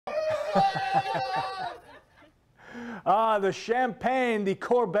The champagne, the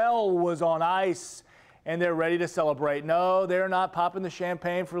Corbel was on ice, and they're ready to celebrate. No, they're not popping the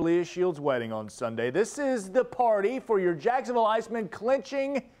champagne for Leah Shields' wedding on Sunday. This is the party for your Jacksonville Icemen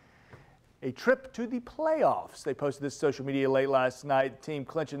clinching a trip to the playoffs. They posted this social media late last night. The team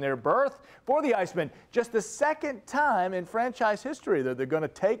clinching their berth for the Icemen. Just the second time in franchise history that they're going to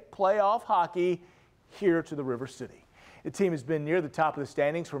take playoff hockey here to the River City. The team has been near the top of the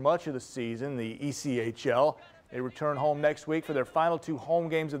standings for much of the season, the ECHL. They return home next week for their final 2 home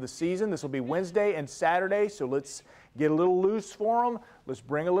games of the season. This will be Wednesday and Saturday, so let's get a little loose for them. Let's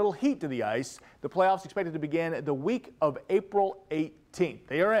bring a little heat to the ice. The playoffs expected to begin the week of April 18th.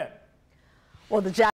 They are in. Well, the